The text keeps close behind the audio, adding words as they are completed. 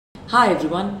Hi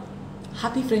everyone,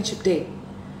 happy Friendship Day.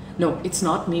 No, it's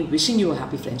not me wishing you a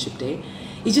happy Friendship Day.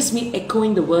 It's just me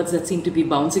echoing the words that seem to be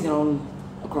bouncing around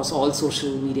across all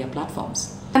social media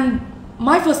platforms. And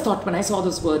my first thought when I saw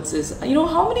those words is,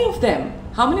 how many of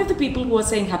the people who are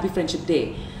saying happy Friendship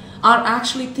Day are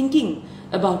actually thinking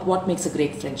about what makes a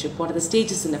great friendship, what are the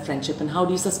stages in a friendship, and how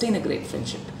do you sustain a great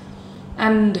friendship?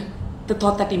 And the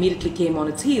thought that immediately came on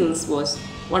its heels was,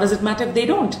 what does it matter if they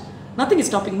don't? Nothing is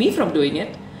stopping me from doing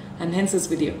it, and hence this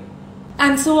video.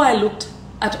 And so I looked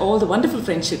at all the wonderful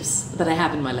friendships that I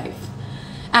have in my life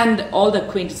and all the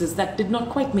acquaintances that did not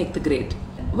quite make the grade.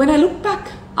 When I look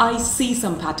back, I see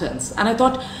some patterns, and I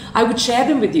thought I would share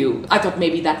them with you. I thought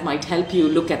maybe that might help you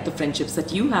look at the friendships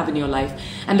that you have in your life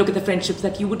and look at the friendships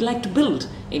that you would like to build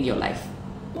in your life.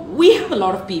 We have a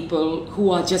lot of people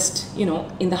who are just,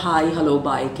 in the hi, hello,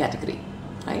 bye category,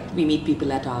 right? We meet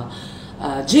people at our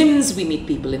gyms, we meet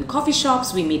people in coffee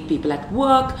shops, we meet people at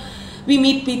work, we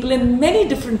meet people in many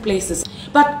different places.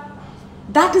 But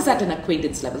that is at an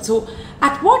acquaintance level. So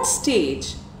at what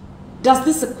stage does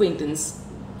this acquaintance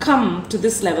come to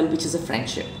this level, which is a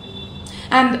friendship?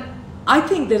 And I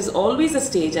think there's always a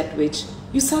stage at which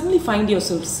you suddenly find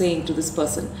yourself saying to this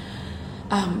person,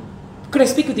 could I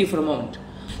speak with you for a moment?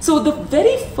 So the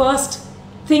very first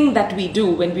thing that we do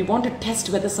when we want to test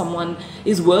whether someone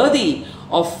is worthy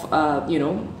of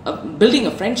building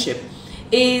a friendship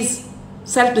is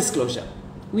self-disclosure.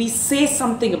 We say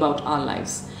something about our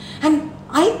lives, and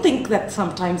I think that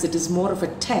sometimes it is more of a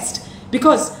test,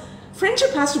 because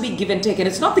friendship has to be give and take, and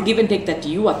it's not the give and take that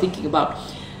you are thinking about.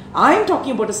 I'm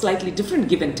talking about a slightly different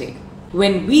give and take.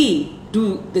 When we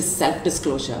do this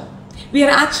self-disclosure, we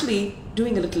are actually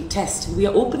doing a little test. We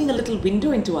are opening a little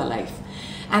window into our life.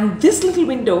 And this little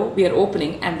window we are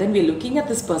opening, and then we're looking at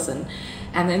this person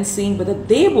and then seeing whether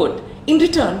they would, in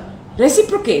return,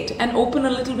 reciprocate and open a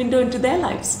little window into their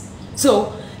lives.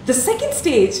 So the second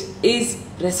stage is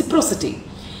reciprocity.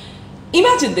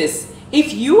 Imagine this.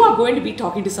 If you are going to be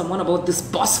talking to someone about this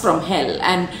boss from hell,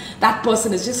 and that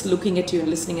person is just looking at you and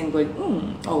listening and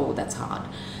going, oh, that's hard.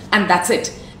 And that's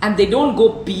it. And they don't go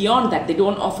beyond that. They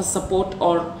don't offer support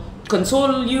or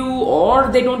console you, or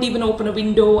they don't even open a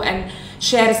window and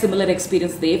share a similar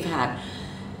experience they've had.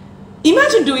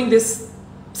 Imagine doing this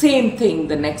same thing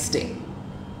the next day.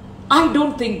 I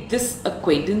don't think this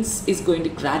acquaintance is going to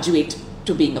graduate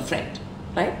to being a friend,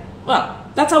 right? Well,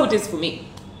 that's how it is for me.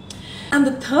 And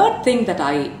the third thing that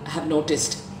I have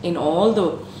noticed in all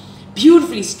the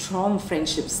beautifully strong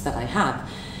friendships that I have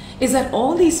is that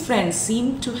all these friends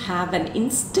seem to have an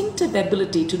instinctive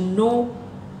ability to know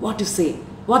what to say,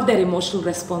 what their emotional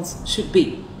response should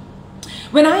be.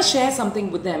 When I share something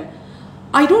with them,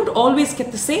 I don't always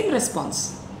get the same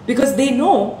response, because they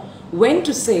know when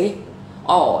to say,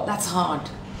 oh, that's hard,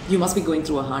 you must be going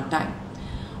through a hard time.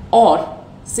 Or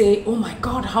say, oh my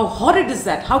God, how horrid is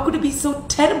that? How could it be so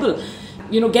terrible?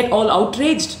 Get all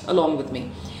outraged along with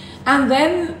me. And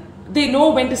then they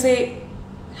know when to say,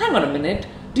 hang on a minute,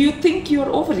 do you think you're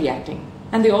overreacting?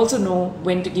 And they also know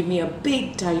when to give me a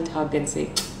big tight hug and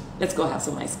say, let's go have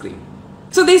some ice cream.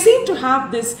 So they seem to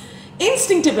have this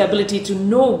instinctive ability to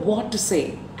know what to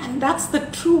say. And that's the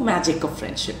true magic of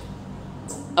friendship.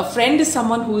 A friend is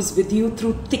someone who is with you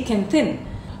through thick and thin.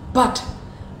 But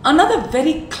another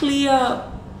very clear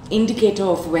indicator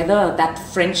of whether that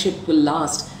friendship will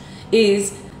last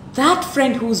is that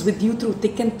friend who's with you through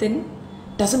thick and thin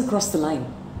doesn't cross the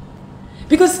line.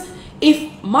 Because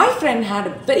if my friend had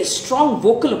a very strong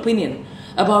vocal opinion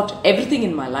about everything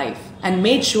in my life and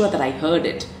made sure that I heard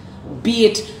it, be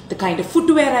it the kind of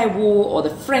footwear I wore, or the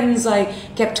friends I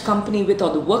kept company with,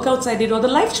 or the workouts I did, or the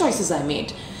life choices I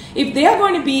made, if they are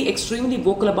going to be extremely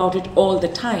vocal about it all the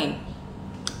time,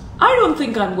 I don't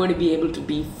think I'm going to be able to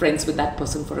be friends with that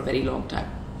person for a very long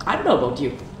time. I don't know about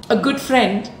you. A good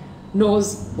friend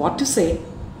knows what to say,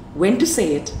 when to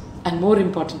say it, and more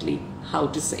importantly, how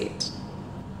to say it.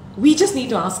 We just need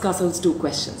to ask ourselves two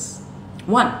questions.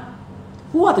 One,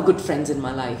 who are the good friends in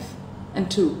my life?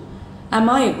 And two, am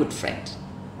I a good friend?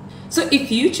 So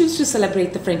if you choose to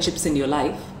celebrate the friendships in your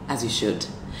life, as you should,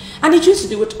 and you choose to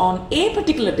do it on a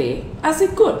particular day, as you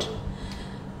could,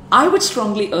 I would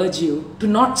strongly urge you to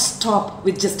not stop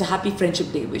with just a happy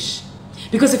Friendship Day wish.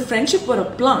 Because if friendship were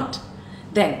a plant,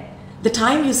 then the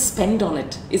time you spend on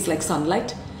it is like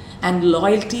sunlight, and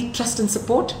loyalty, trust and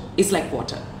support is like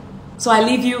water. So I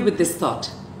leave you with this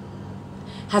thought.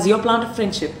 Has your plant of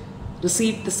friendship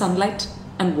received the sunlight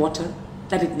and water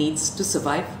that it needs to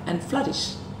survive and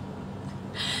flourish?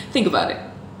 Think about it.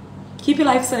 Keep your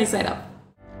life sunny side up.